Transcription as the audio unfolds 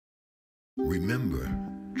Remember,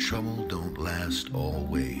 trouble don't last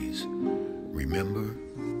always. Remember,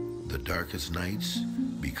 the darkest nights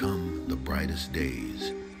become the brightest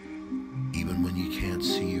days. Even when you can't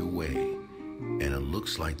see your way, and it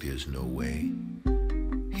looks like there's no way,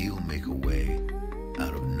 He'll make a way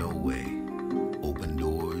out of no way. Open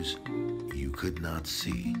doors you could not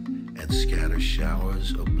see, and scatter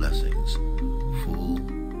showers of blessings, full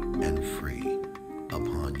and free,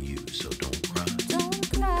 upon you. So don't cry. Don't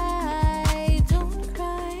cry, don't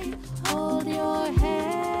cry. Hold your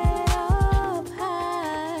head up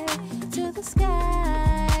high to the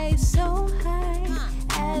sky, so high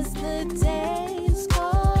as the days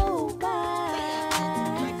go by.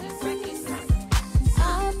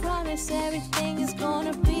 I promise everything is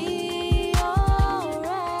gonna be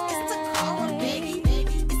alright. It's Tocarra, baby.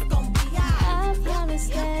 It's gonna be alright. I promise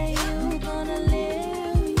that you're gonna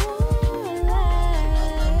live your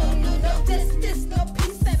life. No justice, no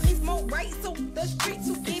peace, that means more rights. So the streets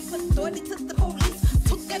who gave authority to the police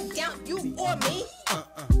took them down, you or me.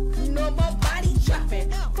 No more body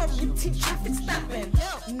dropping from routine traffic stopping.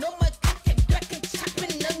 No more cutting, back and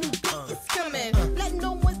chopping. A new beat is coming. Let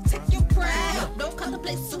no one take your pride. Don't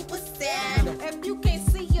contemplate suicide. If you can't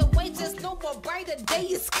see your way, just know a brighter day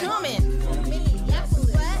is coming.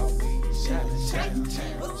 Minneapolis.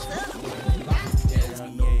 What's up?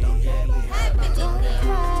 Don't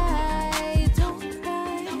cry, don't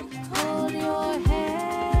cry. Hold your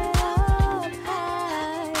head up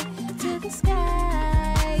high to the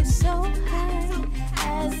sky, so high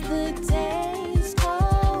as the days go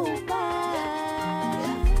by.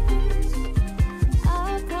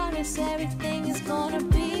 I promise everything is gonna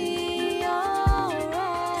be alright.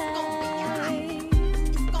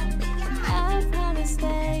 I promise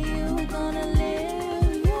that you're gonna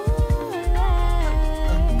live your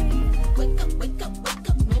life. Wake up, wake up, wake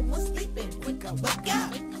up. No more sleeping. Wake up, wake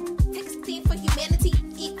up. Take a stand for humanity,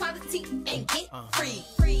 equality, and get free.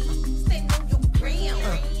 Stay on your ground.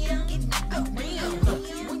 Get knocked around.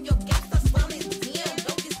 When your gas starts falling down,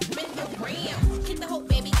 don't just spin your ground. Get the hope,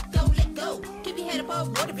 baby. Don't let go. Keep your head above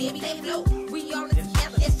water, baby. They float. We all in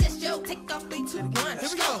together. It's just yo. Take off 3, 2, 1. Here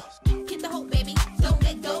we go. Get the hope, baby. Don't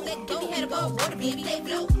let go. Keep your head above water, baby. They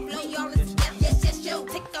float. We all in together. It's just yo.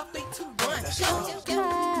 Take off 3, 2, 1. Don't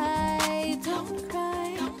cry, don't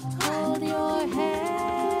cry. Hold your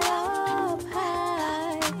head up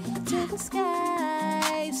high to the sky.